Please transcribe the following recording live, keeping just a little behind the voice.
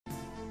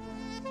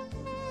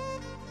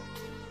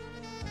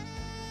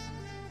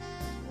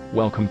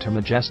Welcome to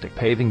Majestic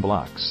Paving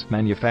Blocks,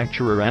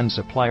 manufacturer and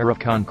supplier of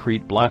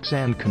concrete blocks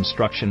and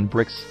construction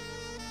bricks.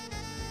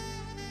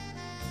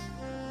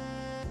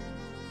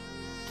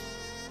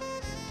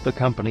 The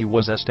company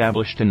was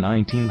established in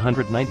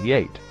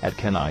 1998 at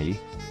Chennai.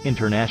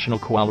 International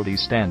quality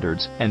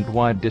standards and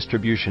wide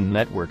distribution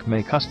network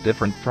make us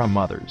different from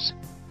others.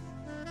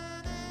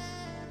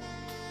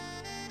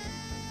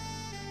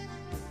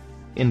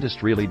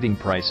 Industry-leading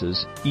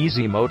prices,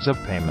 easy modes of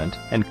payment,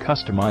 and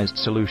customized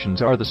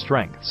solutions are the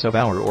strengths of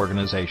our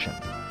organization.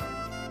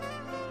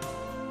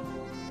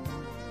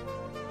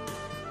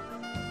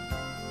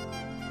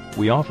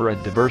 We offer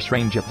a diverse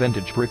range of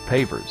vintage brick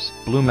pavers,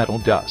 blue metal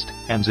dust,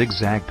 and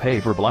zigzag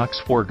paver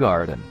blocks for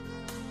garden.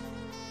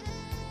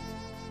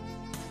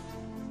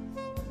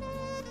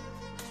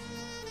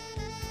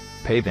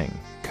 Paving,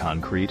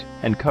 concrete,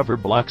 and cover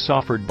blocks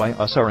offered by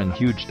us are in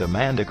huge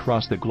demand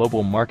across the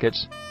global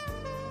markets.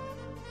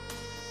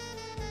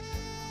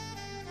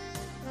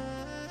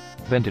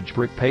 Vintage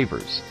brick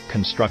pavers,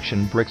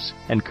 construction bricks,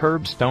 and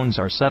curb stones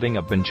are setting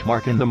a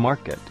benchmark in the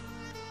market.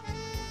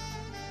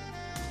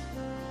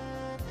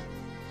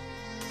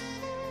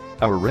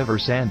 Our river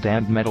sand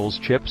and metals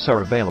chips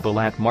are available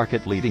at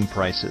market-leading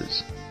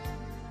prices.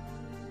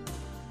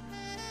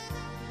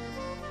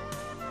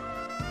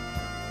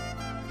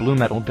 Blue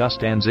metal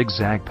dust and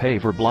zigzag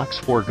paver blocks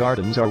for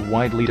gardens are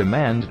widely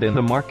demanded in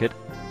the market.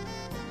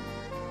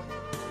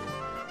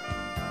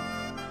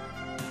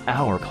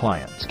 Our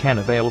clients can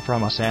avail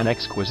from us an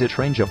exquisite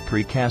range of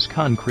precast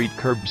concrete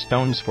curb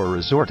stones for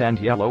resort and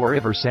yellow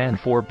river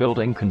sand for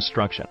building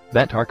construction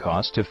that are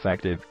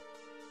cost-effective.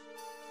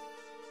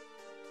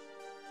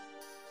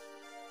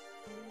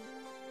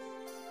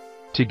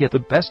 To get the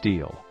best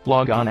deal,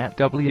 log on at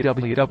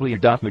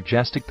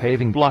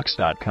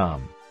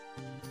www.majesticpavingblocks.com.